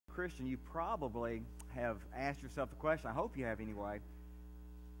Christian, you probably have asked yourself the question, I hope you have anyway,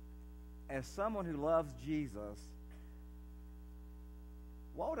 as someone who loves Jesus,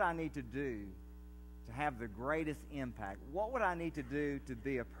 what would I need to do to have the greatest impact? What would I need to do to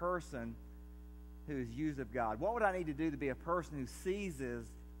be a person who is used of God? What would I need to do to be a person who seizes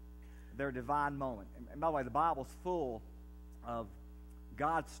their divine moment? And by the way, the Bible's full of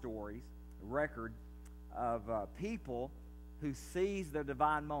God's stories, a record of people who seize their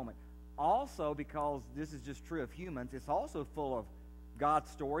divine moment. Also, because this is just true of humans, it's also full of God's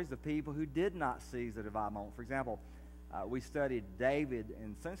stories of people who did not seize the divine moment. For example, we studied David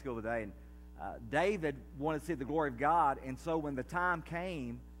in Sunday school today, and David wanted to see the glory of God, and so when the time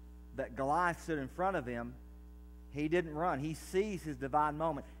came that Goliath stood in front of him, he didn't run. He seized his divine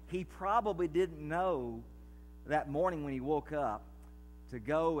moment. He probably didn't know that morning when he woke up to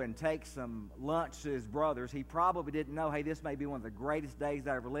go and take some lunch to his brothers. He probably didn't know, hey, this may be one of the greatest days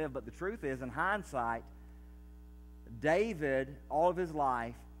I ever lived. But the truth is, in hindsight, David, all of his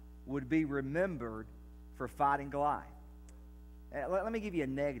life, would be remembered for fighting Goliath. Let me give you a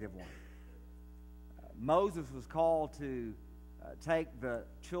negative one. Moses was called to take the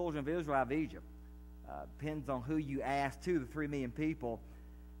children of Israel out of Egypt. Depends on who you ask, 2 to 3 million people.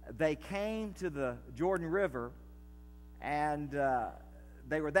 They came to the Jordan River, and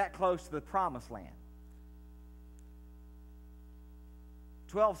they were that close to the promised land.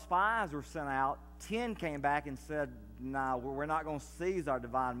 12 spies were sent out. 10 came back and said, no, we're not going to seize our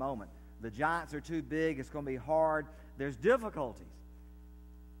divine moment. The giants are too big. It's going to be hard. There's difficulties.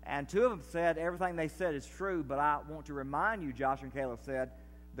 And 2 of them said, everything they said is true, but I want to remind you, Joshua and Caleb said,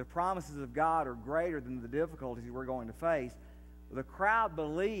 the promises of God are greater than the difficulties we're going to face. The crowd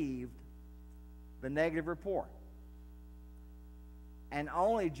believed the negative report. And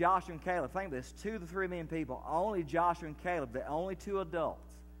only Joshua and Caleb, think of this, 2 to 3 million people, only Joshua and Caleb, the only 2 adults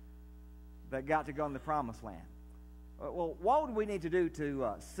that got to go in the promised land. Well, what would we need to do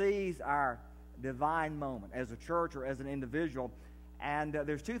to seize our divine moment as a church or as an individual? And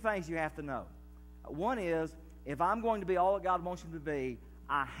there's 2 things you have to know. One is, if I'm going to be all that God wants me to be,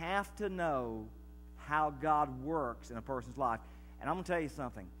 I have to know how God works in a person's life. And I'm going to tell you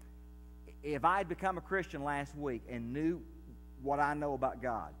something. If I had become a Christian last week and knew what I know about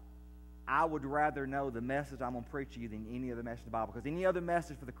God, I would rather know the message I'm going to preach to you than any other message in the Bible, because any other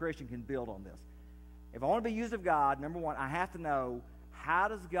message for the Christian can build on this. If I want to be used of God, number one, I have to know, how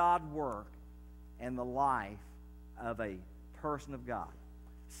does God work in the life of a person of God?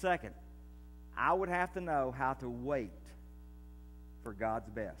 Second, I would have to know how to wait for God's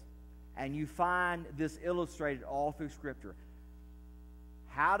best. And you find this illustrated all through Scripture.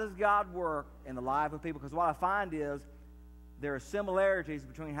 How does God work in the life of people? Because what I find is there are similarities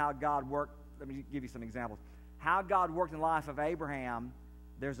between how God worked. Let me give you some examples. How God worked in the life of Abraham,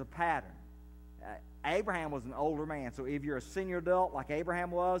 there's a pattern. Abraham was an older man, so if you're a senior adult like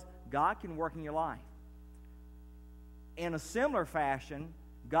Abraham was, God can work in your life. In a similar fashion,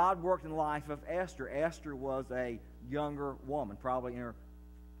 God worked in the life of Esther. Esther was a younger woman, probably in her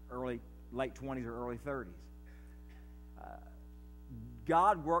late 20s or early 30s.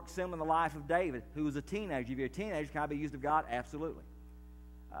 God worked similar in the life of David, who was a teenager. If you're a teenager, can I be used of God? Absolutely.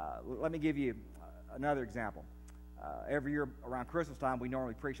 Let me give you another example. Every year around Christmas time, we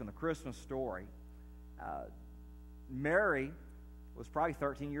normally preach on the Christmas story. Mary was probably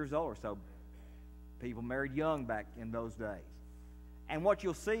 13 years old or so. People married young back in those days. And what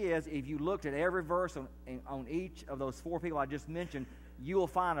you'll see is, if you looked at every verse on each of those 4 people I just mentioned, you will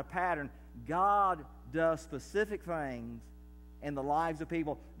find a pattern. God does specific things in the lives of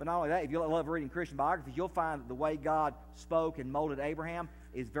people. But not only that, if you love reading Christian biographies, you'll find that the way God spoke and molded Abraham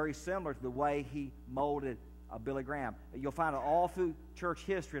is very similar to the way he molded Billy Graham. You'll find it all through church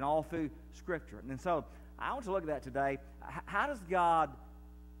history and all through Scripture. And so I want to look at that today. How does God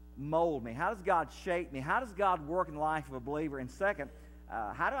mold me? How does God shape me? How does God work in the life of a believer? And second,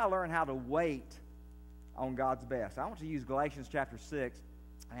 how do I learn how to wait on God's best? I want to use Galatians chapter 6,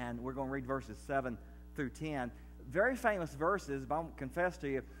 and we're going to read verses 7 through 10. Very famous verses, but I'll confess to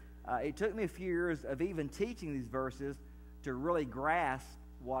you, it took me a few years of even teaching these verses to really grasp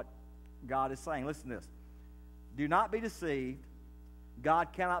what God is saying. Listen to this. Do not be deceived.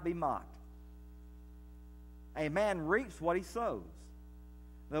 God cannot be mocked. A man reaps what he sows.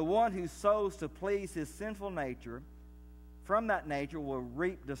 The one who sows to please his sinful nature, from that nature will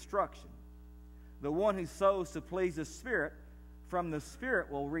reap destruction. The one who sows to please the Spirit, from the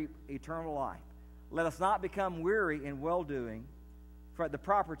Spirit will reap eternal life. Let us not become weary in well-doing, for at the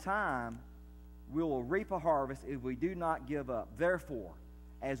proper time we will reap a harvest if we do not give up. Therefore,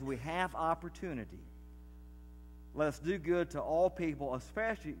 as we have opportunity, let us do good to all people,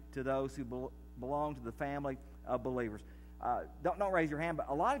 especially to those who belong to the family of believers. Don't raise your hand, but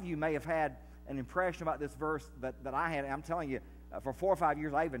a lot of you may have had an impression about this verse that I had. I'm telling you, for 4 or 5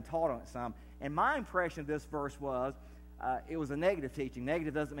 years, I even taught on it some. And my impression of this verse was it was a negative teaching.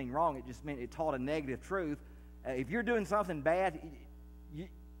 Negative doesn't mean wrong. It just meant it taught a negative truth. If you're doing something bad,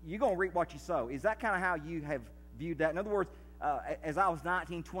 you're going to reap what you sow. Is that kind of how you have viewed that? In other words, as I was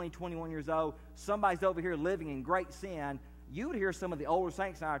 19, 20, 21 years old, somebody's over here living in great sin. You would hear some of the older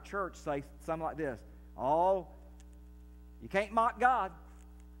saints in our church say something like this: "Oh, you can't mock God.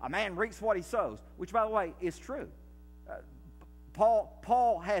 A man reaps what he sows," which, by the way, is true.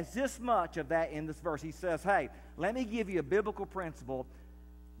 Paul has this much of that in this verse. He says, hey, let me give you a biblical principle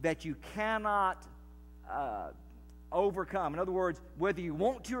that you cannot overcome. In other words, whether you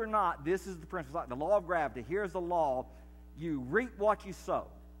want to or not, this is the principle. It's like the law of gravity. Here's the law. You reap what you sow.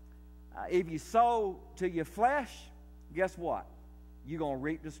 If you sow to your flesh, guess what? You're going to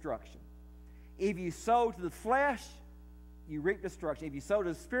reap destruction. If you sow to the flesh, you reap destruction. If you sow to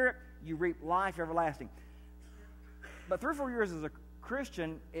the Spirit, you reap life everlasting. But 3 or 4 years as a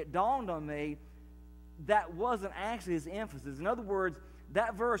Christian, it dawned on me that wasn't actually his emphasis. In other words,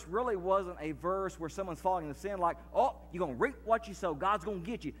 that verse really wasn't a verse where someone's falling into sin like, oh, you're going to reap what you sow. God's going to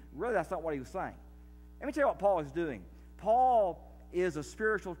get you. Really, that's not what he was saying. Let me tell you what Paul is doing. Paul is a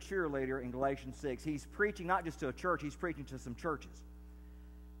spiritual cheerleader in Galatians 6. He's preaching not just to a church, he's preaching to some churches.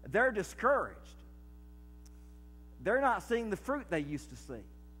 They're discouraged. They're not seeing the fruit they used to see.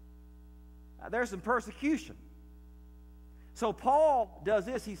 There's some persecution. So Paul does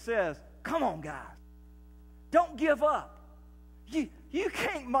this. He says, come on, guys. Don't give up. You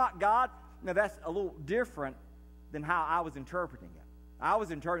can't mock God. Now, that's a little different than how I was interpreting it. I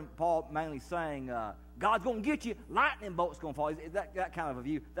was interpreting Paul mainly saying, God's going to get you. Lightning bolt's going to fall. Is that kind of a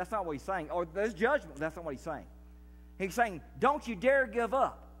view? That's not what he's saying. Or there's judgment. That's not what he's saying. He's saying, don't you dare give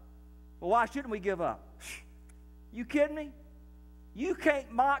up. Well, why shouldn't we give up? You kidding me? You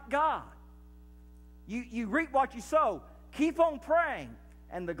can't mock God. You reap what you sow. Keep on praying.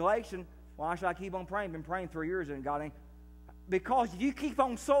 And the Galatian, why should I keep on praying? Been praying 3 years and God ain't. Because if you keep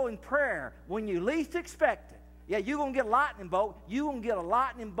on sowing prayer when you least expect it, yeah, you're going to get a lightning bolt. You're going to get a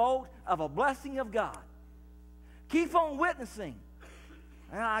lightning bolt of a blessing of God. Keep on witnessing.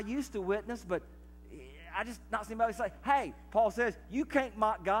 And I used to witness, but I just not seen anybody say, hey, Paul says, you can't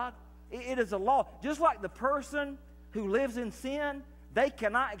mock God. It is a law. Just like the person who lives in sin, they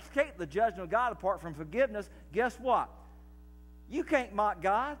cannot escape the judgment of God apart from forgiveness. Guess what? You can't mock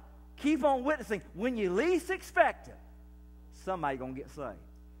God. Keep on witnessing. When you least expect it, somebody's going to get saved.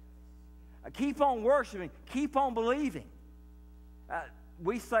 Keep on worshiping. Keep on believing.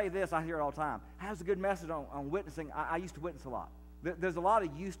 We say this, I hear it all the time. How's a good message on witnessing? I used to witness a lot. There's a lot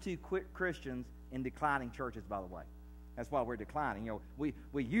of used to quit Christians in declining churches, by the way. That's why we're declining. You know,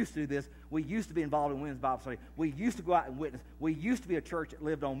 we used to do this. We used to be involved in women's Bible study. We used to go out and witness. We used to be a church that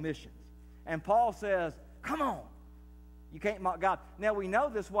lived on missions. And Paul says, come on. You can't mock God. Now, we know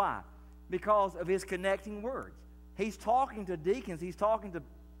this why? Because of his connecting words. He's talking to deacons. He's talking to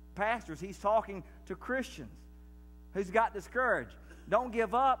pastors. He's talking to Christians who's got discouraged. Don't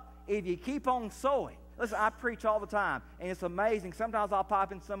give up if you keep on sowing. Listen, I preach all the time, and it's amazing. Sometimes I'll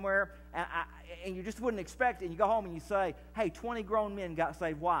pop in somewhere, and you just wouldn't expect it. And you go home and you say, hey, 20 grown men got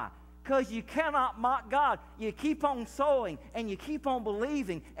saved. Why? Because you cannot mock God. You keep on sowing, and you keep on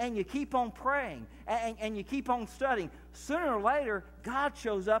believing, and you keep on praying, and you keep on studying. Sooner or later, God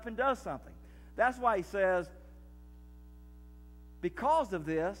shows up and does something. That's why he says, because of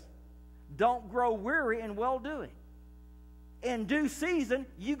this, don't grow weary in well-doing. In due season,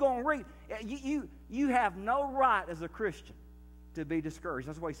 you're going to reap. You have no right as a Christian to be discouraged.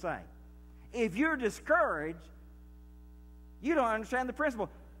 That's what he's saying. If you're discouraged, you don't understand the principle.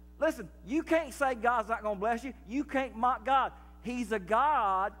 Listen, you can't say God's not going to bless you. You can't mock God. He's a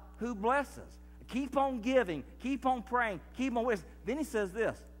God who blesses. Keep on giving. Keep on praying. Keep on witnessing. Then he says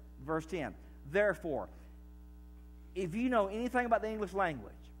this, verse 10. Therefore, if you know anything about the English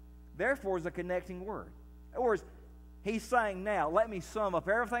language, therefore is a connecting word. In other words, he's saying now, let me sum up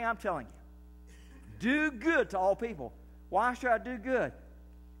everything I'm telling you. Do good to all people. Why should I do good?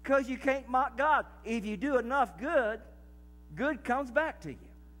 Because you can't mock God. If you do enough good, good comes back to you.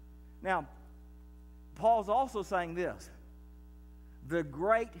 Now, Paul's also saying this. The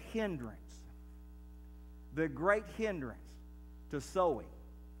great hindrance to sowing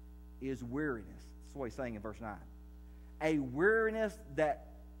is weariness. That's what he's saying in verse 9. A weariness that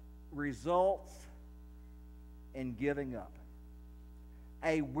results in giving up.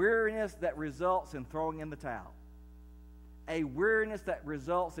 A weariness that results in throwing in the towel. A weariness that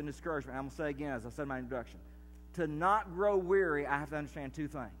results in discouragement. I'm going to say again, as I said in my introduction, to not grow weary, I have to understand two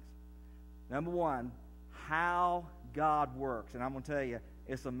things. Number one, how God works. And I'm going to tell you,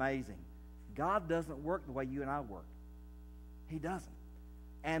 it's amazing. God doesn't work the way you and I work. He doesn't.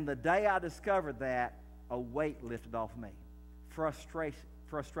 And the day I discovered that, a weight lifted off me.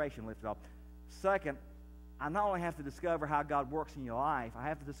 Frustration lifted off. Second, I not only have to discover how God works in your life, I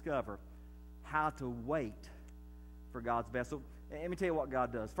have to discover how to wait for God's best. So let me tell you what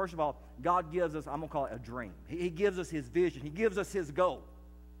God does. First of all, God gives us, I'm going to call it a dream. He gives us His vision. He gives us His goal.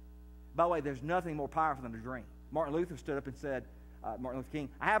 By the way, there's nothing more powerful than a dream. Martin Luther stood up and said, Martin Luther King,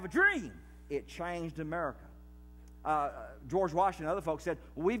 I have a dream. It changed America. George Washington and other folks said,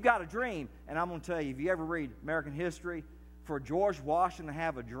 well, we've got a dream. And I'm going to tell you, if you ever read American history, for George Washington to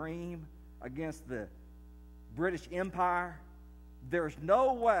have a dream against the British Empire, there's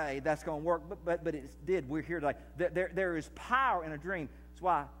no way that's going to work, but it did. We're here today. There is power in a dream. That's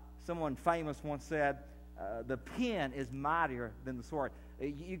why someone famous once said, the pen is mightier than the sword.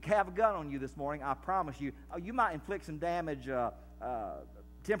 You have a gun on you this morning, I promise you. You might inflict some damage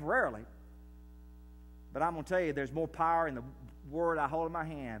temporarily, but I'm going to tell you, there's more power in the word I hold in my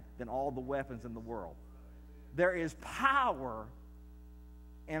hand than all the weapons in the world. There is power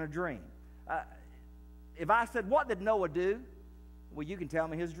in a dream. If I said, what did Noah do? Well, you can tell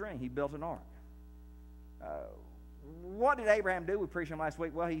me his dream. He built an ark. What did Abraham do? We preached him last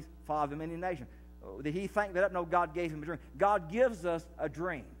week. Well, he's father of many nations. Did he think that up? No, God gave him a dream. God gives us a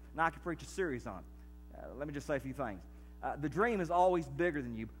dream. Now, I could preach a series on it. Let me just say a few things. The dream is always bigger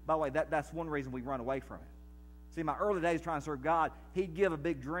than you. By the way, that's one reason we run away from it. See, in my early days trying to serve God, He'd give a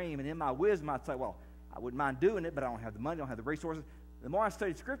big dream, and in my wisdom, I'd say, well, I wouldn't mind doing it, but I don't have the money, I don't have the resources. The more I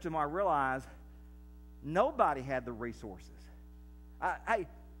studied Scripture, the more I realized nobody had the resources.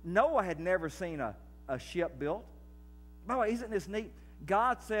 Noah had never seen a ship built. By the way, isn't this neat?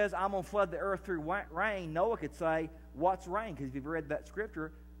 God says, I'm going to flood the earth through rain. Noah could say, what's rain? Because if you've read that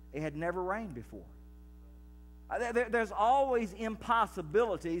Scripture, it had never rained before. There's always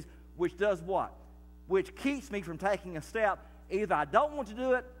impossibilities, which does what? Which keeps me from taking a step. Either I don't want to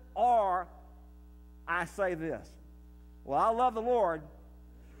do it, or I say this. Well, I love the Lord,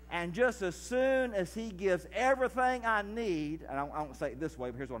 and just as soon as He gives everything I need, and I won't say it this way,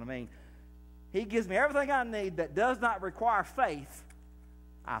 but here's what I mean. He gives me everything I need that does not require faith,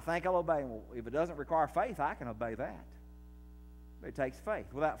 I think I'll obey Him. Well, if it doesn't require faith, I can obey that. But it takes faith.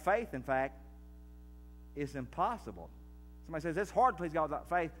 Without faith, in fact, it's impossible. Somebody says, it's hard to please God without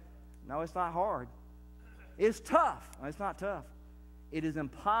faith. No, it's not hard. It's tough. No, it's not tough. It is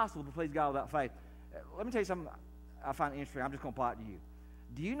impossible to please God without faith. Let me tell you something I find interesting. I'm just going to apply it to you.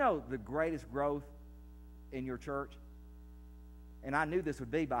 Do you know the greatest growth in your church? And I knew this would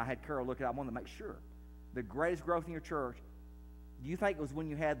be, but I had Carol look it up. I wanted to make sure. The greatest growth in your church, do you think it was when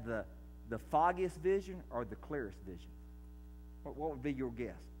you had the foggiest vision or the clearest vision? What would be your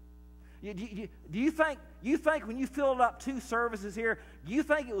guess? Do you think when you filled up 2 services here, do you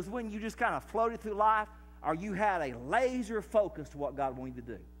think it was when you just kind of floated through life, or you had a laser focus to what God wanted you to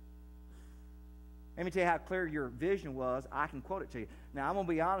do? Let me tell you how clear your vision was. I can quote it to you. Now, I'm going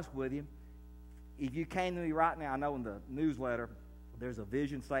to be honest with you. If you came to me right now, I know in the newsletter there's a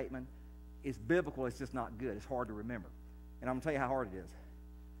vision statement. It's biblical. It's just not good. It's hard to remember. And I'm going to tell you how hard it is.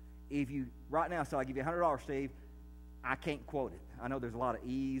 If you, right now, so I give you $100, Steve, I can't quote it. I know there's a lot of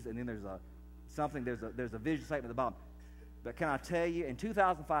E's, and then there's a vision statement at the bottom. But can I tell you, in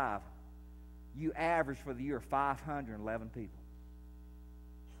 2005, you averaged for the year 511 people.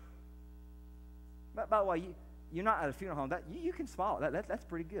 By the way, you're not at a funeral home. You can smile. That's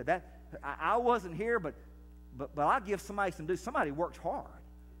pretty good. I wasn't here, but I give somebody some due. Somebody worked hard.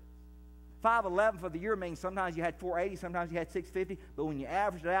 511 for the year means sometimes you had 480, sometimes you had 650, but when you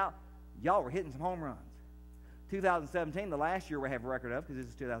averaged it out, y'all were hitting some home runs. 2017, the last year we have a record of, because this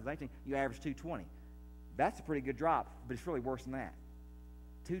is 2018, you averaged 220. That's a pretty good drop, but it's really worse than that.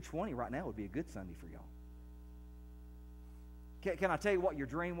 220 right now would be a good Sunday for y'all. Can I tell you what your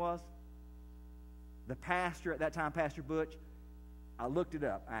dream was? The pastor at that time, Pastor Butch, I looked it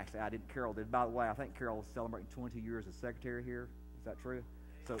up. Actually, I didn't. Carol did. By the way, I think Carol is celebrating 22 years as secretary here. Is that true?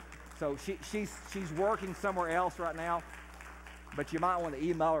 So she's working somewhere else right now. But you might want to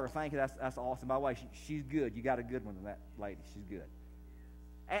email her or thank her. That's awesome. By the way, she's good. You got a good one in that lady. She's good.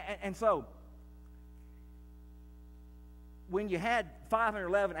 And so, when you had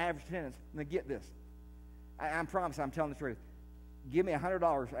 511 average attendance, now get this. I promise I'm telling the truth. Give me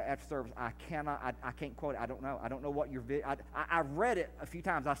 $100 after service. I can't quote it. I don't know. I don't know what your I've read it a few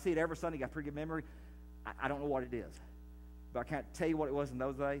times. I see it every Sunday. Got pretty good memory. I don't know what it is. But I can't tell you what it was in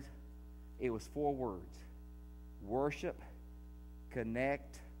those days. It was 4 words. Worship,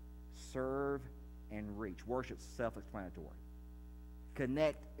 connect, serve, and reach. Worship's self-explanatory.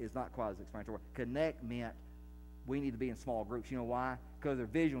 Connect is not quite as explanatory. Connect meant we need to be in small groups. You know why? Because their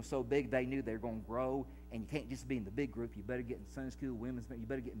vision was so big, they knew they were going to grow, and you can't just be in the big group. You better get in Sunday school, women's ministry, you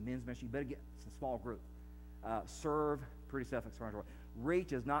better get in men's ministry, you better get some small group. Serve, pretty self-explanatory.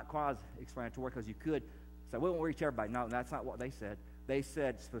 Reach is not quite as explanatory because you could say, we won't reach everybody. No, that's not what they said. They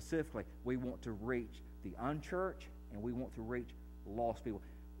said specifically, we want to reach the unchurched, and we want to reach lost people.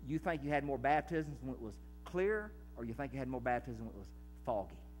 You think you had more baptisms when it was clear, or you think you had more baptisms when it was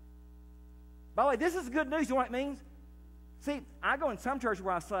foggy? By the way, this is good news. You know what it means? See, I go in some churches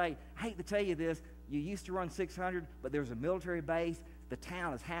where I say, I hate to tell you this, you used to run 600, but there's a military base. The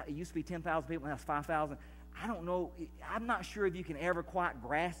town is it used to be 10,000 people, now it's 5,000. I don't know. I'm not sure if you can ever quite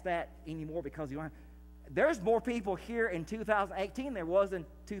grasp that anymore because you don't have, there's more people here in 2018 than there was in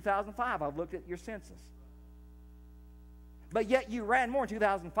 2005. I've looked at your census. But yet you ran more in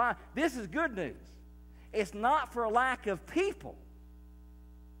 2005. This is good news. It's not for a lack of people.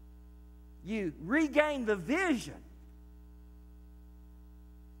 You regain the vision.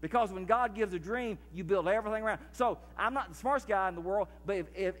 Because when God gives a dream, you build everything around. So I'm not the smartest guy in the world, but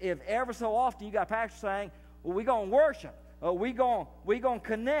if ever so often you got a pastor saying, well, we're going to worship, we're going to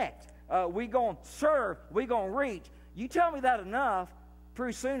connect, we're going to serve, we're going to reach. You tell me that enough,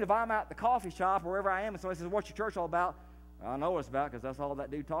 pretty soon if I'm at the coffee shop or wherever I am and somebody says, what's your church all about? I know what it's about because that's all that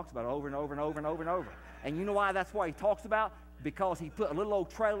dude talks about over and over and over and over and over. And you know why that's what he talks about? Because he put a little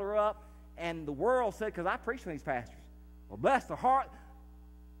old trailer up and the world said, because I preach to these pastors, well, bless their heart,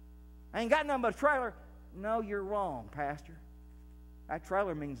 I ain't got nothing but a trailer. No, you're wrong, Pastor. That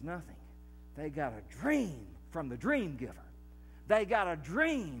trailer means nothing. They got a dream from the dream giver. They got a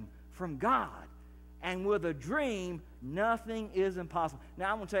dream from God. And with a dream, nothing is impossible.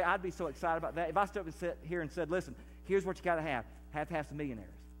 Now, I'm going to tell you, I'd be so excited about that. If I stood up and sat here and said, listen, here's what you got to have. Have to have some millionaires.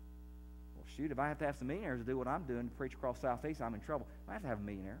 Well, shoot, if I have to have some millionaires to do what I'm doing, to preach across Southeast, I'm in trouble. I have to have a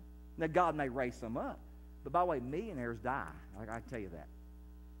millionaire. Now, God may raise some up. But by the way, millionaires die. I can tell you that.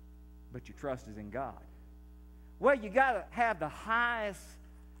 But your trust is in God. Well, you got to have the highest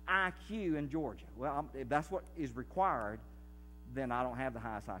IQ in Georgia. Well, if that's what is required, then I don't have the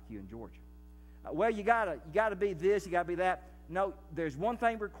highest IQ in Georgia. Well, you got to be this, you got to be that. No, there's one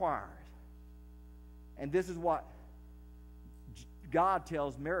thing required. And this is what God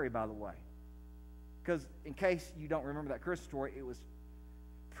tells Mary, by the way. Because in case you don't remember that Christmas story, it was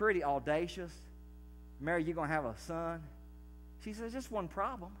pretty audacious. Mary, you're going to have a son. She says, just one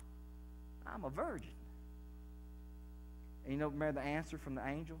problem. I'm a virgin. And you know, remember the answer from the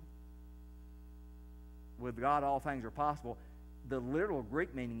angel? With God, all things are possible. The literal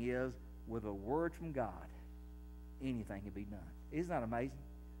Greek meaning is, with a word from God, anything can be done. Isn't that amazing?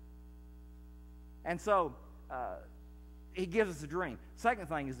 And so, he gives us a dream. Second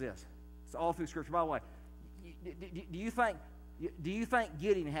thing is this. It's all through Scripture. By the way, do you think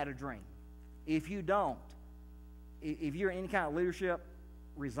Gideon had a dream? If you don't, if you're in any kind of leadership,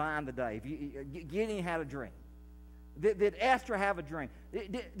 resign today. Gideon had a dream. Did Esther have a dream?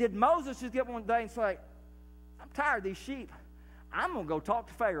 Did Moses just get one day and say, I'm tired of these sheep. I'm going to go talk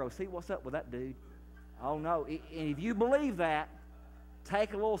to Pharaoh, see what's up with that dude. Oh, no. And if you believe that,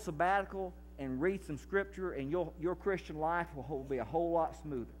 take a little sabbatical and read some Scripture, and your Christian life will be a whole lot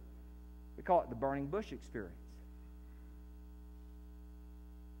smoother. We call it the burning bush experience.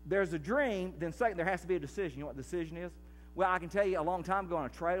 There's a dream, then second, there has to be a decision. You know what the decision is? Well, I can tell you a long time ago on a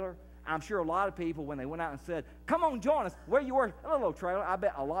trailer, I'm sure a lot of people, when they went out and said, come on, join us, where you were, a little old trailer, I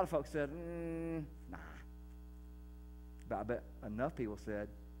bet a lot of folks said, nah. But I bet enough people said,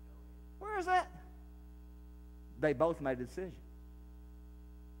 where is that? They both made a decision.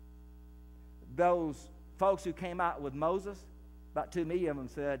 Those folks who came out with Moses, about 2 million of them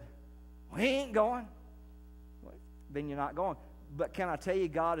said, we ain't going. Well, then you're not going. But can I tell you,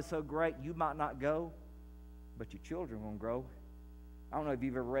 God is so great, you might not go, but your children are going to grow. I don't know if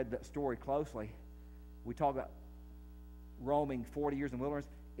you've ever read that story closely. We talk about roaming 40 years in the wilderness.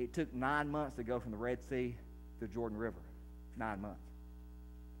 It took 9 months to go from the Red Sea to the Jordan River. 9 months.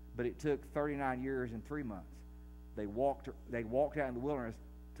 But it took 39 years and 3 months. They walked out in the wilderness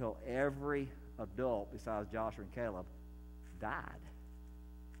till every adult besides Joshua and Caleb died.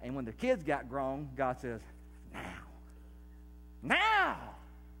 And when the kids got grown, God says, now,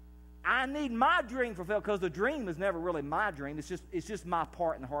 I need my dream fulfilled, because the dream is never really my dream. It's just my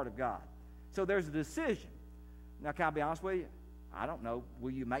part in the heart of God. So there's a decision. Now, can I be honest with you? I don't know. Will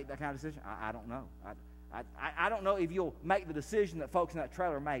you make that kind of decision? I don't know. I don't know if you'll make the decision that folks in that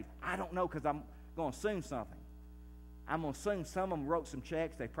trailer made. I don't know, because I'm going to assume something. I'm going to assume some of them wrote some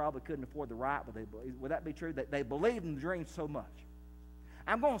checks they probably couldn't afford to write, but would that be true? That they believed in the dream so much.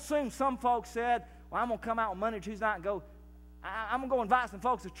 I'm going to assume some folks said, well, I'm going to come out on Monday, Tuesday night and go, I'm going to go invite some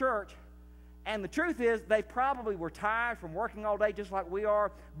folks to church. And the truth is, they probably were tired from working all day just like we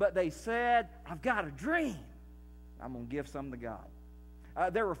are, but they said, I've got a dream. I'm going to give some to God.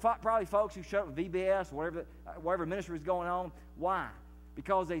 There were probably folks who showed up with VBS, whatever ministry was going on. Why?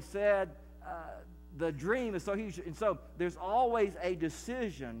 Because they said the dream is so huge. And so there's always a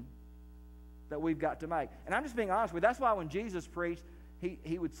decision that we've got to make. And I'm just being honest with you. That's why when Jesus preached,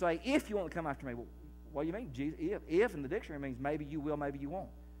 he would say, if you want to come after me. Well, what do you mean? Jesus, if in the dictionary means maybe you will, maybe you won't.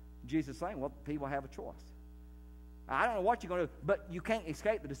 Jesus is saying, well, people have a choice. I don't know what you're going to do, but you can't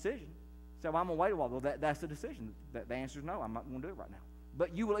escape the decision. So I'm going to wait a while. Well, that's the decision. The answer is no, I'm not going to do it right now.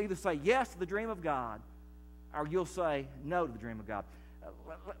 But you will either say yes to the dream of God, or you'll say no to the dream of God.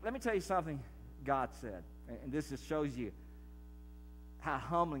 Let me tell you something God said, and this just shows you how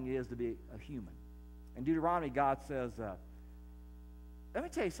humbling it is to be a human. In Deuteronomy, God says, let me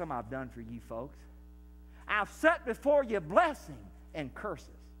tell you something I've done for you folks. I've set before you blessing and curses.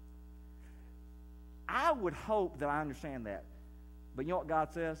 I would hope that I understand that. But you know what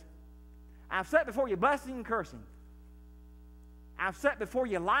God says? I've set before you blessing and cursing. I've set before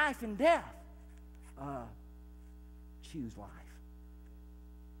you life and death. Choose life.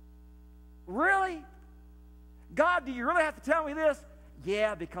 Really? God, do you really have to tell me this?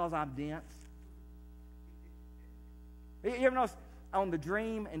 Yeah, because I'm dense. You ever notice on the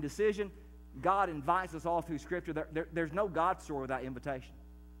dream and decision, God invites us all through Scripture. There's no God story without invitation.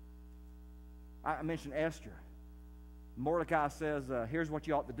 I mentioned Esther. Mordecai says, here's what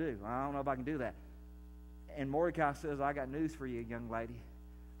you ought to do. I don't know if I can do that. And Mordecai says, I got news for you, young lady.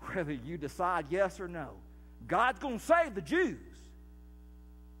 Whether you decide yes or no, God's going to save the Jews.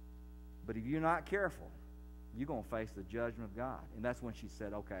 But if you're not careful, you're going to face the judgment of God. And that's when she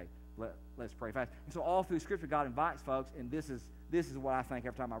said, okay, let's pray fast. And so all through Scripture, God invites folks, and this is what I think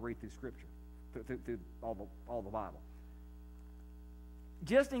every time I read through Scripture, through all the Bible.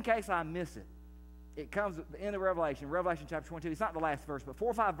 Just in case I miss it, it comes at the end of Revelation chapter 22. It's not the last verse, but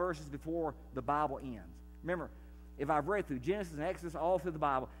 4 or 5 verses before the Bible ends. Remember, if I've read through Genesis and Exodus, all through the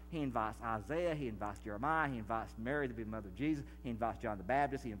Bible, he invites Isaiah, he invites Jeremiah, he invites Mary to be the mother of Jesus, he invites John the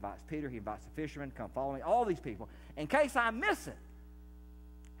Baptist, he invites Peter, he invites the fishermen, come follow me, all these people. In case I miss it,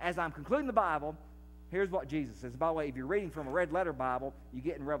 as I'm concluding the Bible, here's what Jesus says. By the way, if you're reading from a red letter Bible, you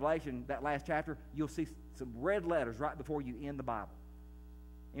get in Revelation, that last chapter, you'll see some red letters right before you end the Bible.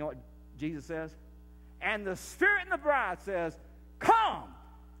 You know what Jesus says? And the Spirit and the bride says, come!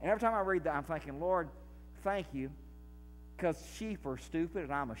 And every time I read that, I'm thinking, Lord, thank you, because sheep are stupid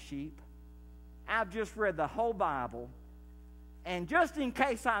and I'm a sheep. I've just read the whole Bible, and just in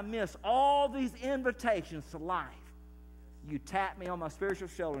case I miss all these invitations to life, you tap me on my spiritual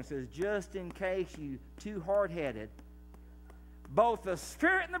shoulder and says, just in case you too hard-headed, both the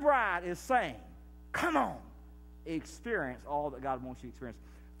Spirit and the bride is saying, come on, experience all that God wants you to experience.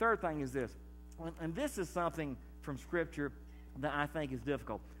 Third thing is this, and this is something from Scripture that I think is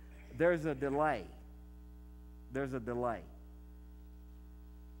difficult. There's a delay. There's a delay.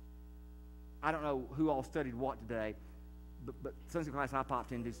 I don't know who all studied what today, but Sunday school class I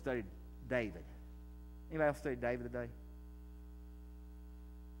popped into studied David. Anybody else studied David today?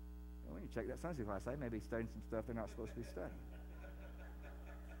 Well, we can check that Sunday school class. They may be studying some stuff they're not supposed to be studying.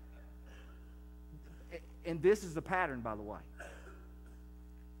 And this is the pattern, by the way.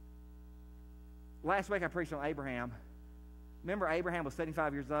 Last week I preached on Abraham. Remember, Abraham was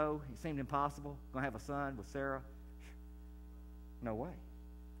 75 years old. It seemed impossible. Going to have a son with Sarah. No way.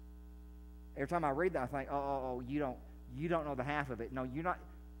 Every time I read that, I think, you don't know the half of it. No, you're not.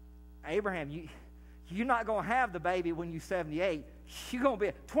 Abraham, you're not going to have the baby when you're 78. You're going to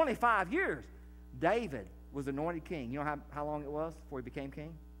be 25 years. David was anointed king. You know how long it was before he became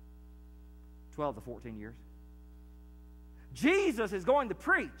king? 12 to 14 years. Jesus is going to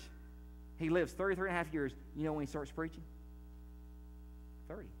preach. He lives 33 and a half years. You know when he starts preaching?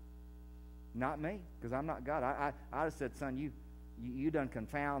 30. Not me, because I'm not God. I just said, son, you done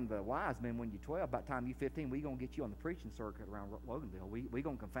confound the wise men when you're 12. By the time you're 15, we're going to get you on the preaching circuit around Loganville. We're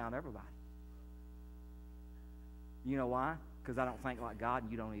going to confound everybody. You know why? Because I don't think like God,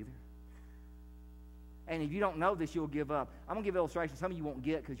 and you don't either. And if you don't know this, you'll give up. I'm going to give illustrations. Some of you won't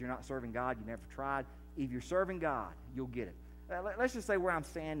get it because you're not serving God. You never tried. If you're serving God, you'll get it. Let's just say where I'm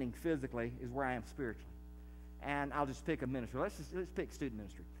standing physically is where I am spiritually. And I'll just pick a ministry. Let's pick student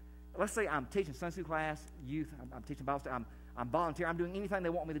ministry. Let's say I'm teaching Sunday school class, youth, I'm teaching Bible study, I'm volunteering, I'm doing anything they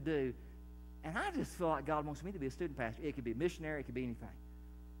want me to do. And I just feel like God wants me to be a student pastor. It could be a missionary, it could be anything.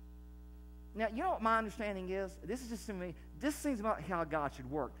 Now, you know what my understanding is? This is just to me, this seems about how God should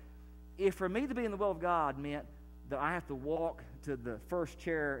work. If for me to be in the will of God meant that I have to walk to the first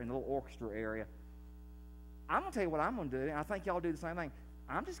chair in the little orchestra area, I'm going to tell you what I'm going to do, and I think y'all do the same thing.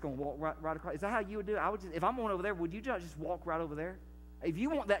 I'm just going to walk right across. Is that how you would do it? I would just, if I'm going over there, would you just walk right over there? If you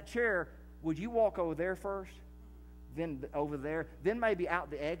want that chair, would you walk over there first, then over there, then maybe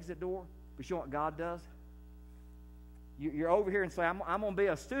out the exit door? But you know what God does? You're over here and say, I'm going to be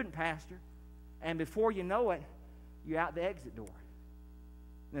a student pastor, and before you know it, you're out the exit door.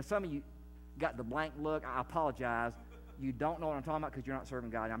 Now, some of you got the blank look. I apologize. You don't know what I'm talking about because you're not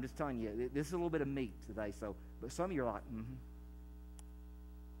serving God. I'm just telling you, this is a little bit of meat today. But some of you are like,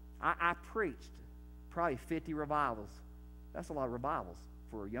 I preached probably 50 revivals. That's a lot of revivals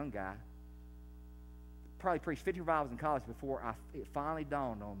for a young guy. Probably preached 50 revivals in college before it finally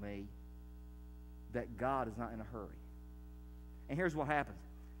dawned on me that God is not in a hurry. And here's what happens.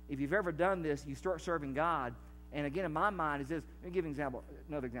 If you've ever done this, you start serving God. And again, in my mind, is this. Let me give you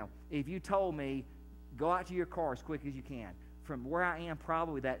another example. If you told me, go out to your car as quick as you can, from where I am,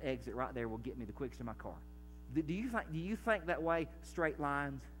 probably that exit right there will get me the quickest to my car. Do you think that way, straight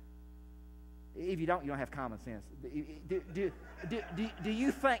lines? If you don't have common sense. Do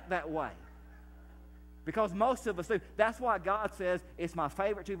you think that way? Because most of us do. That's why God says, it's my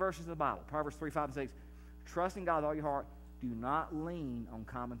favorite two verses of the Bible, Proverbs 3, 5, and 6. Trust in God with all your heart. Do not lean on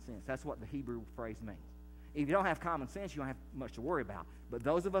common sense. That's what the Hebrew phrase means. If you don't have common sense, you don't have much to worry about. But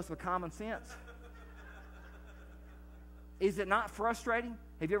those of us with common sense, is it not frustrating?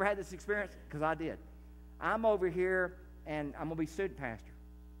 Have you ever had this experience? Because I did. I'm over here, and I'm going to be student pastor.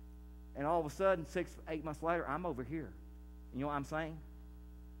 And all of a sudden, 6-8 months later, I'm over here. You know what I'm saying?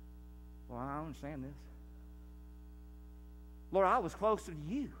 Well, I don't understand this. Lord, I was closer to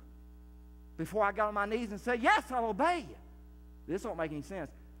you before I got on my knees and said, yes, I'll obey you. This don't make any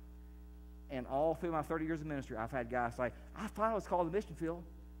sense. And all through my 30 years of ministry, I've had guys say, I thought I was called to the mission field.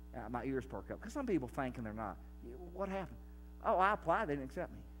 My ears perk up. Because some people think and they're not. What happened? Oh, I applied. They didn't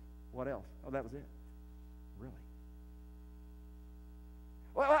accept me. What else? Oh, that was it. Really?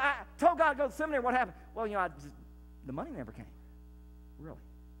 Well, I told God to go to seminary. What happened? Well, the money never came. Really?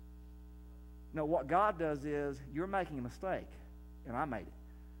 No, what God does is, you're making a mistake, and I made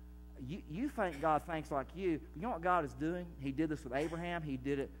it. You think God thinks like you, but you know what God is doing? He did this with Abraham. He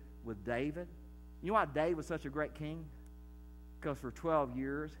did it with David. You know why David was such a great king? Because for 12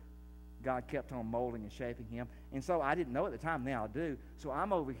 years, God kept on molding and shaping him. And so I didn't know at the time, now I do. So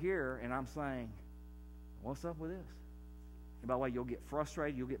I'm over here, and I'm saying, what's up with this? And by the way, you'll get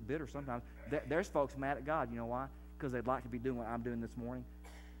frustrated, you'll get bitter sometimes. There's folks mad at God. You know why? Because they'd like to be doing what I'm doing this morning.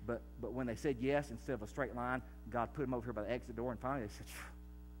 But when they said yes instead of a straight line, God put them over here by the exit door, and finally they said,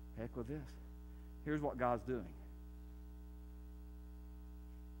 heck with this. Here's what God's doing.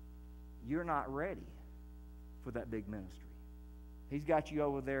 You're not ready for that big ministry. He's got you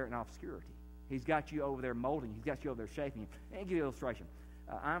over there in obscurity. He's got you over there molding. He's got you over there shaping. Let me give you an illustration.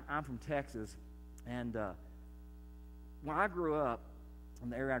 I'm from Texas, and when I grew up,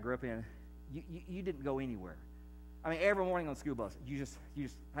 in the area I grew up in, you didn't go anywhere. I mean, every morning on the school bus, you just,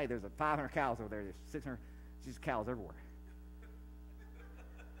 hey, there's 500 cows over there. There's 600, just cows everywhere.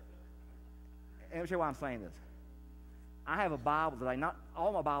 And let me tell you why I'm saying this. I have a Bible today. Not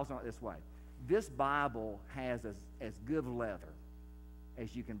all my Bibles are not this way. This Bible has as good of leather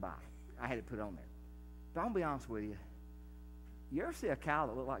as you can buy. I had it put on there. But I'm going to be honest with you. You ever see a cow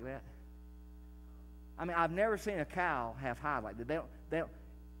that look like that? I mean, I've never seen a cow have hide like that. They don't, do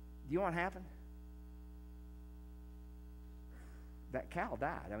you know what happened? That cow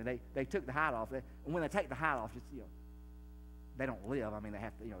died. I mean, they took the hide off. And when they take the hide off, they don't live. I mean, they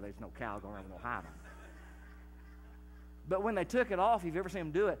have to, there's no cow going around with no hide on. But when they took it off, if you've ever seen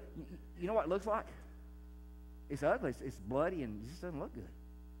them do it, you know what it looks like? It's ugly. It's bloody, and it just doesn't look good.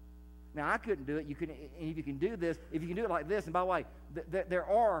 Now, I couldn't do it. You couldn't. And if you can do this, if you can do it like this, and by the way, there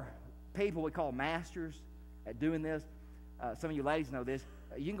are people we call masters at doing this. Some of you ladies know this.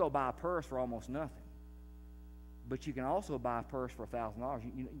 You can go buy a purse for almost nothing. But you can also buy a purse for $1,000.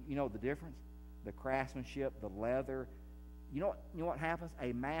 You know the difference? The craftsmanship, the leather. You know what happens?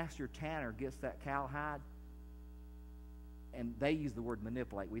 A master tanner gets that cowhide, and they use the word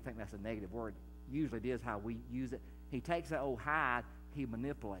manipulate. We think that's a negative word. Usually it is how we use it. He takes that old hide, he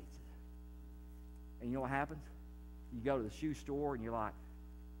manipulates it. And you know what happens? You go to the shoe store, and you're like,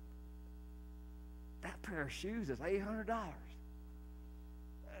 that pair of shoes is $800.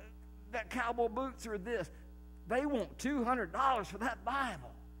 That cowboy boots are this. They want $200 for that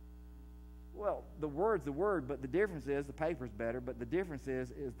Bible. Well, the word's the word, but the difference is the paper's better, but the difference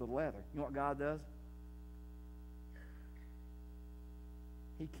is the leather. You know what God does?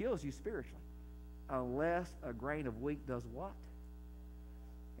 He kills you spiritually. Unless a grain of wheat does what?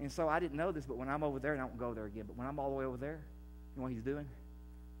 And so I didn't know this, but when I'm over there, and I won't go there again, but when I'm all the way over there, you know what he's doing?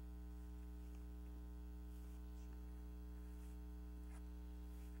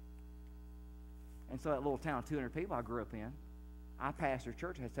 And so that little town of 200 people I grew up in, I pastored a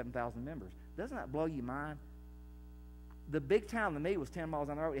church that had 7,000 members. Doesn't that blow your mind? The big town to me was 10 miles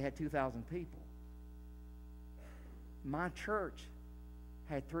down the road. It had 2,000 people. My church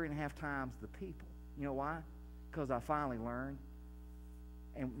had 3.5 times the people. You know why? Because I finally learned,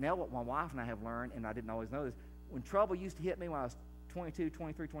 and now what my wife and I have learned, and I didn't always know this, when trouble used to hit me when I was 22,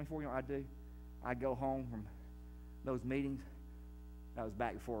 23, 24, you know what I'd do? I'd go home from those meetings. That was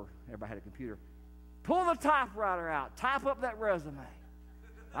back before everybody had a computer. Pull the typewriter out. Type up that resume.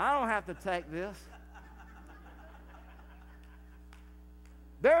 I don't have to take this.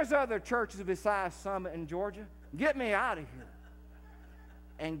 There's other churches besides Summit in Georgia. Get me out of here.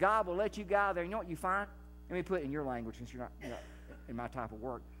 And God will let you go out there. You know what you find? Let me put it in your language since you're not in my type of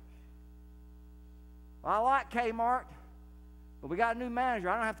work. Well, I like Kmart, but we got a new manager.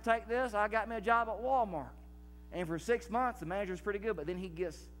 I don't have to take this. I got me a job at Walmart. And for 6 months, the manager's pretty good, but then he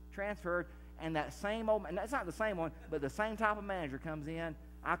gets transferred, and that same old, and that's not the same one, but the same type of manager comes in.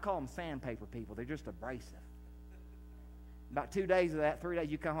 I call them sandpaper people. They're just abrasive. About 2 days of that, 3 days,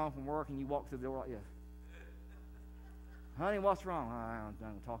 you come home from work and you walk through the door like this. Honey, what's wrong? I'm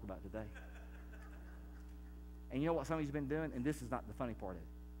going to talk about it today. And you know what some of you've been doing? And this is not the funny part of it.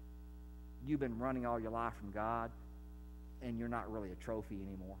 You've been running all your life from God, and you're not really a trophy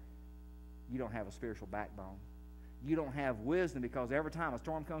anymore. You don't have a spiritual backbone. You don't have wisdom, because every time a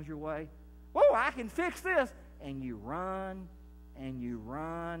storm comes your way, oh, I can fix this. And you run, and you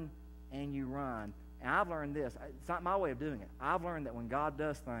run, and you run. And I've learned this. It's not my way of doing it. I've learned that when God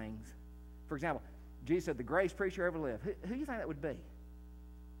does things, for example, Jesus said, the greatest preacher ever lived. Who do you think that would be?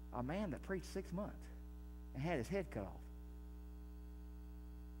 A man that preached 6 months and had his head cut off.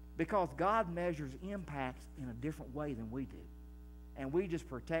 Because God measures impacts in a different way than we do. And we just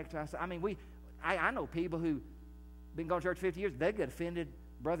protect us. I mean, I know people who been going to church 50 years, they get offended.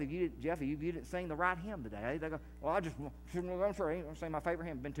 Brother, Jeffy, you didn't sing the right hymn today. They go, well, I'm sorry, I'm saying my favorite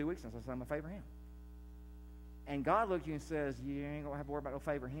hymn. It's been 2 weeks since I sang my favorite hymn. And God looks at you and says, you ain't going to have to worry about no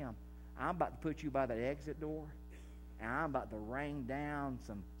favorite hymn. I'm about to put you by the exit door, and I'm about to rain down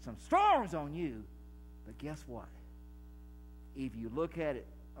some storms on you. But guess what? If you look at it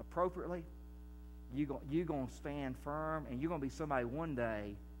appropriately, you're going to stand firm, and you're going to be somebody one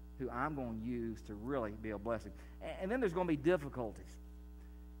day who I'm going to use to really be a blessing. And then there's going to be difficulties.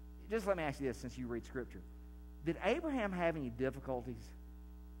 Just let me ask you this, since you read Scripture. Did Abraham have any difficulties?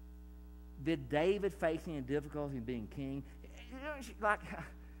 Did David face any difficulty in being king? You know, like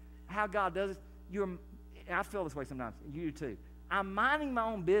how God does it. I feel this way sometimes. You do too. I'm minding my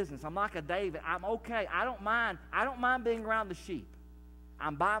own business. I'm like a David. I'm okay. I don't mind being around the sheep.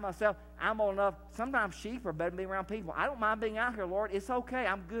 I'm by myself. I'm old enough. Sometimes sheep are better than being around people. I don't mind being out here, Lord. It's okay.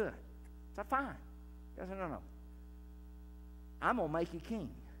 I'm good. It's fine. God said, no. I'm going to make you king.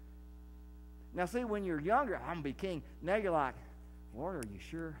 Now, see, when you're younger, I'm going to be king. Now you're like, Lord, are you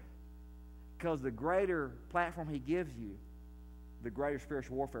sure? Because the greater platform he gives you, the greater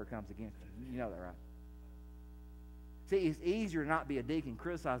spiritual warfare comes against you. You know that, right? See, it's easier to not be a deacon,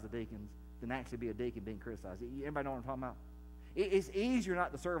 criticize the deacons, than actually be a deacon being criticized. Everybody know what I'm talking about? It's easier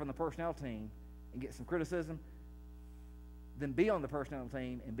not to serve on the personnel team and get some criticism than be on the personnel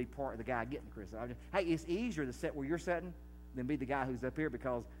team and be part of the guy getting the criticism. Hey, it's easier to sit where you're sitting than be the guy who's up here,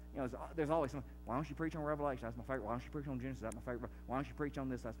 because you know there's always some. Why don't you preach on Revelation? That's my favorite. Why don't you preach on Genesis? That's my favorite. Why don't you preach on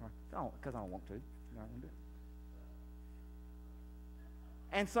this? That's my. Because I don't want to. I don't want to do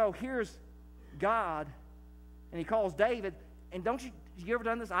it. And so here's God, and he calls David. And don't you ever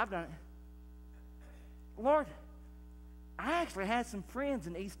done this? I've done it. Lord, I actually had some friends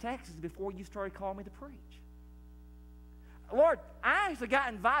in East Texas before you started calling me to preach. Lord, I actually got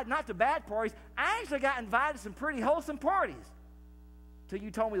invited, not to bad parties, I actually got invited to some pretty wholesome parties. Till you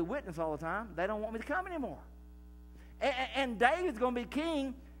told me to witness all the time. They don't want me to come anymore. And David's going to be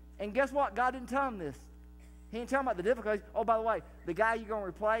king, and guess what? God didn't tell him this. He didn't tell him about the difficulties. Oh, by the way, the guy you're going to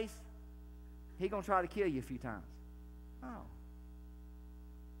replace, he's going to try to kill you a few times. Oh.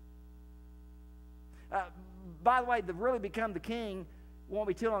 By the way, to really become the king, won't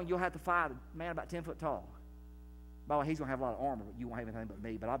be too long. You'll have to fight a man about 10 foot tall. By the way, he's going to have a lot of armor. But you won't have anything but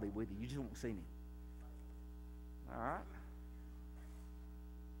me, but I'll be with you. You just won't see me. All right?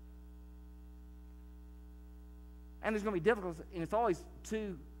 And there's going to be difficulties, and it's always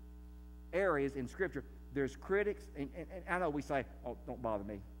two areas in Scripture. There's critics, and I know we say, oh, don't bother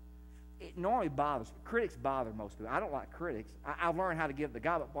me. It normally bothers, critics bother most people. I don't like critics. I've learned how to give the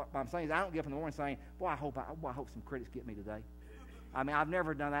guy, but what I'm saying is I don't get up in the morning saying, boy, I hope some critics get me today. I mean, I've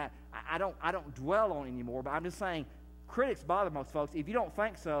never done that. I don't dwell on it anymore, but I'm just saying critics bother most folks. If you don't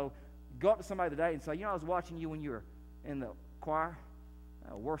think so, go up to somebody today and say, you know, I was watching you when you were in the choir.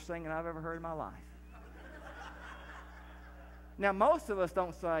 Worst singing I've ever heard in my life. Now, most of us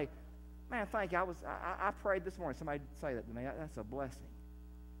don't say, man, thank you. I prayed this morning. Somebody say that to me. That's a blessing.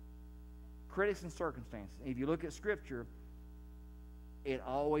 Critics and circumstances. If you look at Scripture, it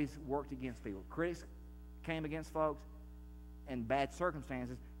always worked against people. Critics came against folks and bad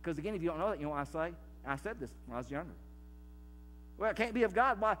circumstances. Because, again, if you don't know that, you know what I say? I said this when I was younger. Well, it can't be of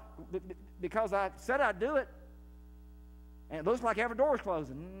God. Why? Because I said I'd do it. And it looks like every door is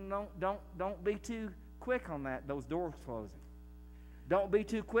closing. Don't be too quick on that, those doors closing. Don't be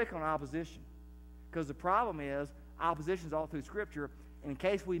too quick on opposition. Because the problem is, opposition is all through Scripture. And in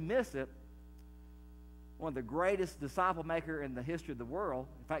case we miss it, one of the greatest disciple maker in the history of the world,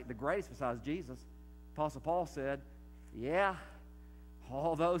 in fact, the greatest besides Jesus, Apostle Paul said, yeah,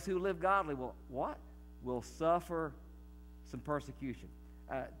 all those who live godly will suffer some persecution.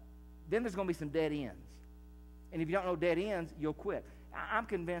 Then there's going to be some dead ends. And if you don't know dead ends, you'll quit. I'm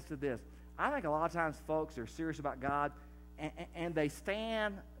convinced of this. I think a lot of times folks are serious about God, and they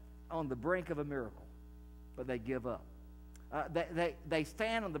stand on the brink of a miracle, but they give up. They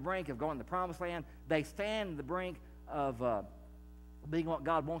stand on the brink of going to the promised land. They stand on the brink of being what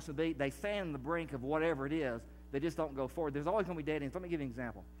God wants to be. They stand on the brink of whatever it is. They just don't go forward. There's always going to be dead ends. Let me give you an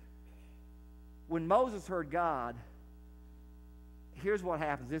example. When Moses heard God, here's what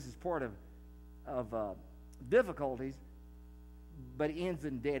happens. This is part of difficulties, but it ends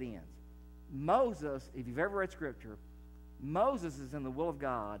in dead ends. Moses, if you've ever read Scripture, Moses is in the will of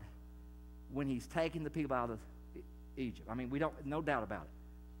God when he's taking the people out of Egypt. I mean, no doubt about it.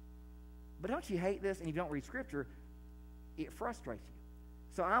 But don't you hate this? And if you don't read Scripture, it frustrates you.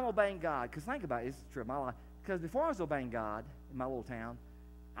 So I'm obeying God. Because think about it. This is true of my life. Because before I was obeying God in my little town,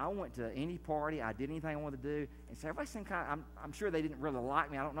 I went to any party. I did anything I wanted to do. And so everybody seemed kind of, I'm sure they didn't really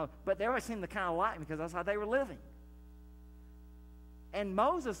like me. I don't know. But everybody seemed to kind of like me because that's how they were living. And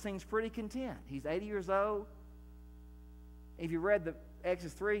Moses seems pretty content. He's 80 years old. If you read the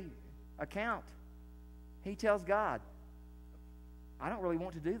Exodus 3 account, he tells God, I don't really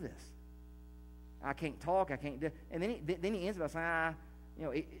want to do this. I can't talk. I can't do. And then he ends by saying,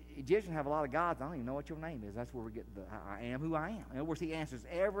 Egyptians have a lot of gods. I don't even know what your name is. That's where we get the I am who I am. In other words, he answers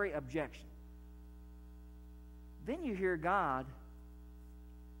every objection. Then you hear God,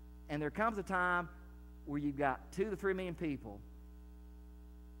 and there comes a time where you've got 2 to 3 million people,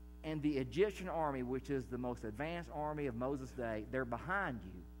 and the Egyptian army, which is the most advanced army of Moses' day, they're behind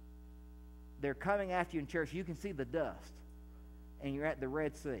you. They're coming after you in church. You can see the dust, and you're at the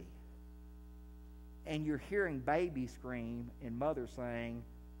Red Sea. And you're hearing babies scream and mothers saying,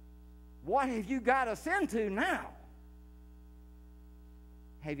 what have you got us into now?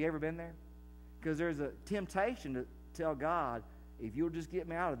 Have you ever been there? Because there's a temptation to tell God, if you'll just get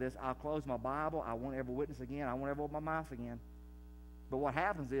me out of this, I'll close my Bible. I won't ever witness again. I won't ever open my mouth again. But what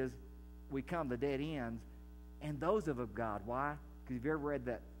happens is we come to dead ends, and those of God. Why? Because if you ever read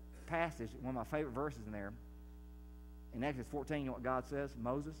that passage, one of my favorite verses in there, in Exodus 14, you know what God says?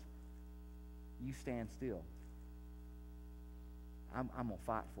 Moses, you stand still. I'm going to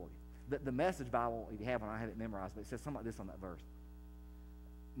fight for you. The Message Bible, if you have one, I have it memorized, but it says something like this on that verse.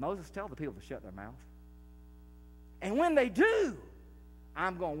 Moses, tell the people to shut their mouth. And when they do,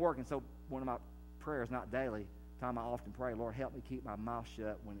 I'm going to work. And so one of my prayers, not daily, time I often pray, Lord, help me keep my mouth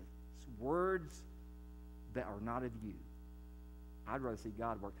shut when it's words that are not of you. I'd rather see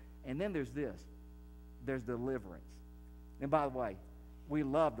God work. And then there's this. There's deliverance. And by the way, we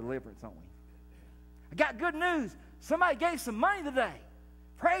love deliverance, don't we? I got good news. Somebody gave some money today.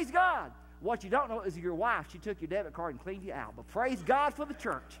 Praise God. What you don't know is your wife, she took your debit card and cleaned you out. But praise God for the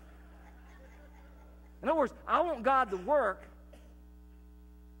church. In other words, I want God to work,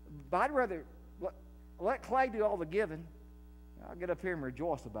 but I'd rather let Clay do all the giving. I'll get up here and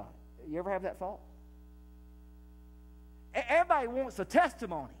rejoice about it. You ever have that thought? Everybody wants a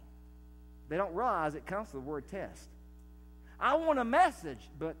testimony. They don't realize it comes from the word test. I want a message,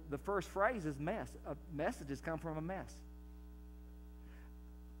 but the first phrase is mess. Messages come from a mess.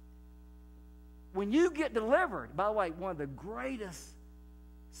 When you get delivered, by the way, one of the greatest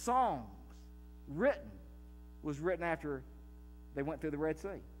songs was written after they went through the Red Sea.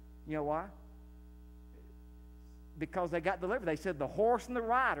 You know why? Because they got delivered. They said, the horse and the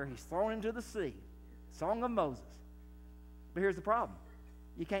rider, he's thrown into the sea. Song of Moses. But here's the problem.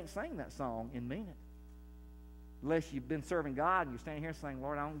 You can't sing that song and mean it. Unless you've been serving God and you're standing here saying,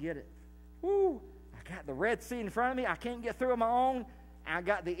 Lord, I don't get it. Woo! I got the Red Sea in front of me. I can't get through on my own. I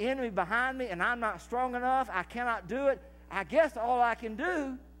got the enemy behind me, and I'm not strong enough. I cannot do it. I guess all I can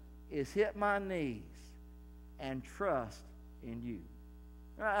do is hit my knees and trust in you.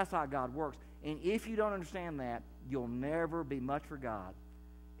 That's how God works. And if you don't understand that, you'll never be much for God.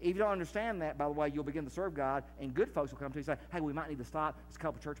 If you don't understand that, by the way, you'll begin to serve God, and good folks will come to you and say, hey, we might need to stop. There's a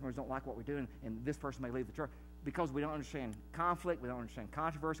couple of church members don't like what we're doing, and this person may leave the church. Because we don't understand conflict, we don't understand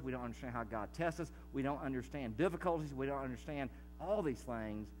controversy, we don't understand how God tests us, we don't understand difficulties, we don't understand all these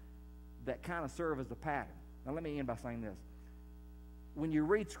things that kind of serve as the pattern. Now let me end by saying this. When you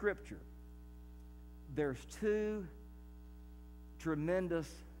read Scripture, there's two tremendous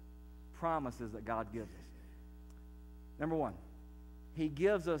promises that God gives us. Number one, He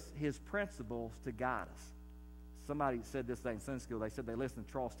gives us His principles to guide us. Somebody said this thing in Sunday school. They said they listened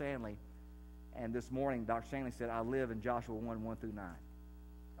to Charles Stanley, and this morning Dr. Stanley said, I live in Joshua 1 through 9.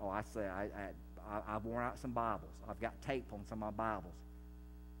 Oh, I say, I've worn out some Bibles. I've got tape on some of my Bibles.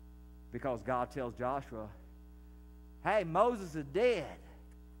 Because God tells Joshua, hey, Moses is dead.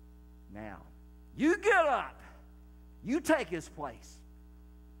 Now, you get up. You take his place.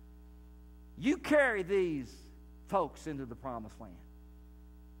 You carry these folks into the promised land.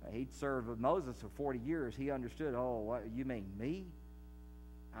 He'd served with Moses for 40 years. He understood, oh, what, you mean me?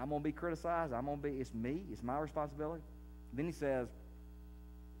 I'm going to be criticized. It's me. It's my responsibility. Then he says,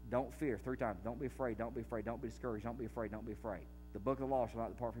 don't fear 3 times. Don't be afraid. Don't be afraid. Don't be discouraged. Don't be afraid. Don't be afraid. The book of the law shall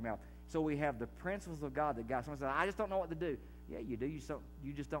not depart from your mouth. So we have the principles of God that God. Someone says, I just don't know what to do. Yeah, you do.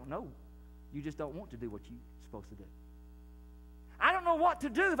 You just don't know. You just don't want to do what you're supposed to do. I don't know what to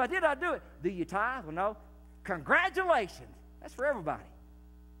do. If I did, I'd do it. Do you tithe? Well, no. Congratulations. That's for everybody.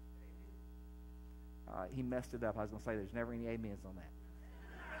 He messed it up. I was going to say there's never any amens on that.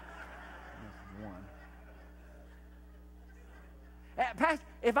 That's one. Pastor,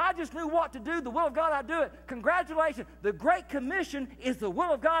 if I just knew what to do, the will of God, I'd do it. Congratulations. The Great Commission is the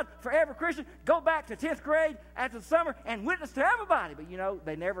will of God for every Christian. Go back to 10th grade after the summer and witness to everybody. But, you know,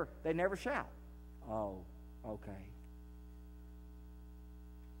 they never shout. Oh, okay.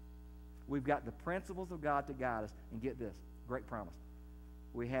 We've got the principles of God to guide us. And get this, great promise.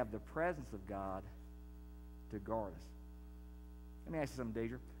 We have the presence of God to guard us. Let me ask you something,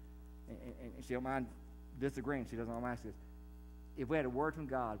 Deidre. And she don't mind disagreeing. She doesn't want to ask this. If we had a word from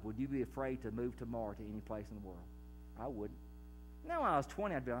God, would you be afraid to move tomorrow to any place in the world? I wouldn't. Now, when I was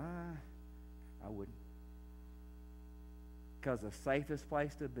 20, I'd be like, I wouldn't. Because the safest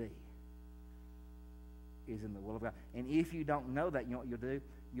place to be is in the will of God. And if you don't know that, you know what you'll do?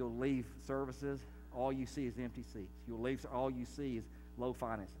 You'll leave services. All you see is empty seats. You'll leave. All you see is low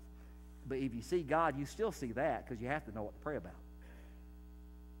finances. But if you see God, you still see that because you have to know what to pray about.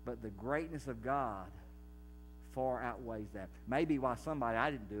 But the greatness of God far outweighs that. Maybe why somebody,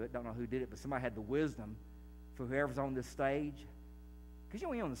 I didn't do it, don't know who did it, but somebody had the wisdom for whoever's on this stage. Because you know,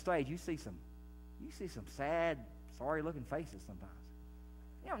 when you're on the stage, you see some sad, sorry-looking faces sometimes.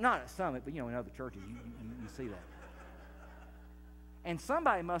 You know, not at Summit, but you know, in other churches, you see that. And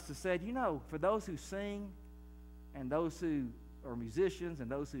somebody must have said, you know, for those who sing and those who are musicians and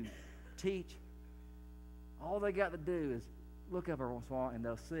those who teach, all they got to do is look up every once in a while and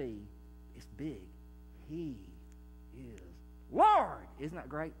they'll see it's big. He is Lord. Isn't that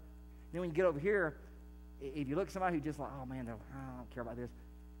great? Then when you get over here, if you look at somebody who just like, oh man, I don't care about this,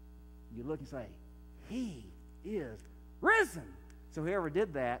 you look and say, He is risen. So whoever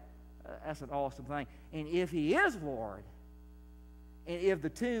did that, that's an awesome thing. And if He is Lord, and if the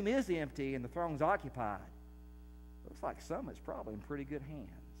tomb is empty and the throne's occupied, looks like Summit's probably in pretty good hands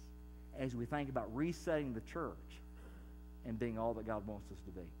as we think about resetting the church and being all that God wants us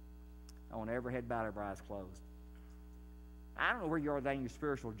to be. I want every head bowed, every eyes closed. I don't know where you are today in your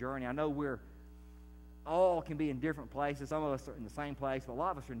spiritual journey. I know we're all can be in different places. Some of us are in the same place, but a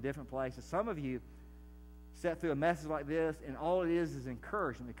lot of us are in different places. Some of you sat through a message like this, and all it is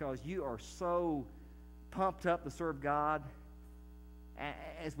encouragement because you are so pumped up to serve God.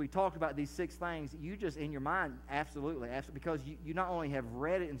 As we talked about these 6 things, you just, in your mind, absolutely, because you not only have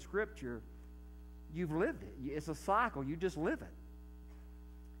read it in Scripture, you've lived it. It's a cycle. You just live it.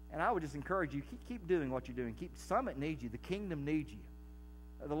 And I would just encourage you, keep doing what you're doing. Summit needs you. The kingdom needs you.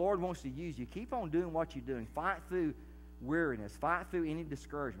 The Lord wants to use you. Keep on doing what you're doing. Fight through weariness. Fight through any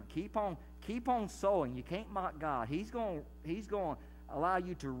discouragement. Keep on sowing. You can't mock God. He's going to allow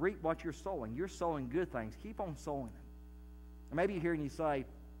you to reap what you're sowing. You're sowing good things. Keep on sowing them. Or maybe you're here and you say,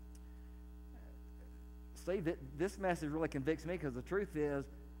 see, this message really convicts me because the truth is,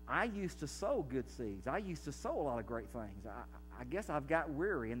 I used to sow good seeds. I used to sow a lot of great things. I guess I've got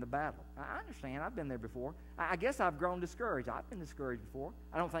weary in the battle. I understand. I've been there before. I guess I've grown discouraged. I've been discouraged before.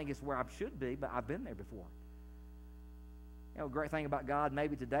 I don't think it's where I should be, but I've been there before. You know, the great thing about God,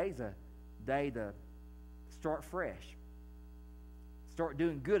 maybe today's a day to start fresh. Start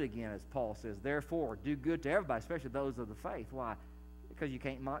doing good again, as Paul says. Therefore, do good to everybody, especially those of the faith. Why? Because you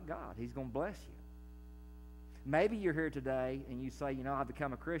can't mock God. He's going to bless you. Maybe you're here today and you say, I've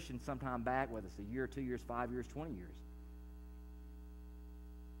become a Christian sometime back, whether it's a year, 2 years, 5 years, 20 years.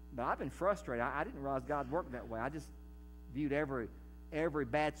 But I've been frustrated. I didn't realize God worked that way. I just viewed every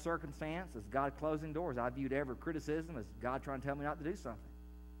bad circumstance as God closing doors. I viewed every criticism as God trying to tell me not to do something.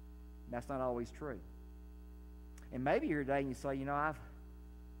 That's not always true. And maybe you're here today and you say,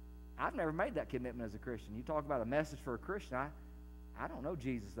 I've never made that commitment as a Christian. You talk about a message for a Christian. I don't know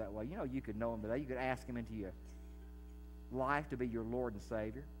Jesus that way. You could know him today. You could ask him into your life to be your Lord and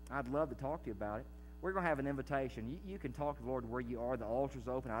Savior. I'd love to talk to you about it. We're going to have an invitation. You can talk to the Lord where you are. The altar's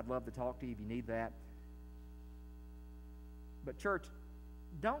open. I'd love to talk to you if you need that. But church,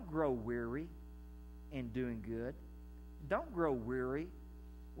 don't grow weary in doing good. Don't grow weary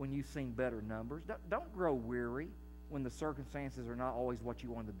when you've seen better numbers. Don't grow weary when the circumstances are not always what you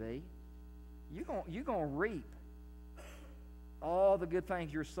want to be. You're going to reap all the good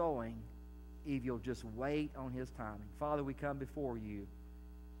things you're sowing if you'll just wait on his timing. Father, we come before you,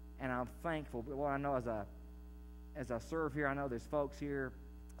 and I'm thankful. But Lord, I know as I serve here, I know there's folks here,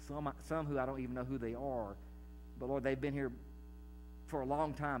 some who I don't even know who they are. But Lord, they've been here for a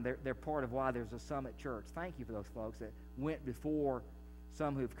long time. They're part of why there's a Summit Church. Thank you for those folks that went before,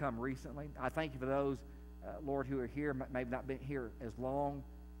 some who've come recently. I thank you for those, Lord, who are here, maybe not been here as long,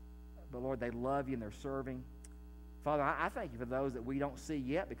 but Lord, they love you and they're serving. Father, I thank you for those that we don't see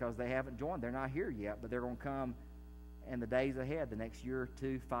yet because they haven't joined. They're not here yet, but they're going to come in the days ahead, the next year,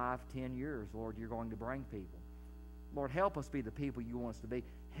 2, 5, 10 years. Lord, you're going to bring people. Lord, help us be the people you want us to be.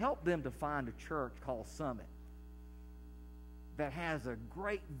 Help them to find a church called Summit that has a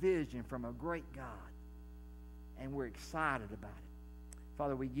great vision from a great God, and we're excited about it.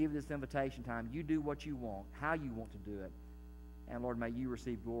 Father, we give this invitation time. You do what you want, how you want to do it, and Lord, may you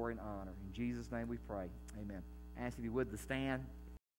receive glory and honor. In Jesus' name we pray. Amen. I ask if you would to stand.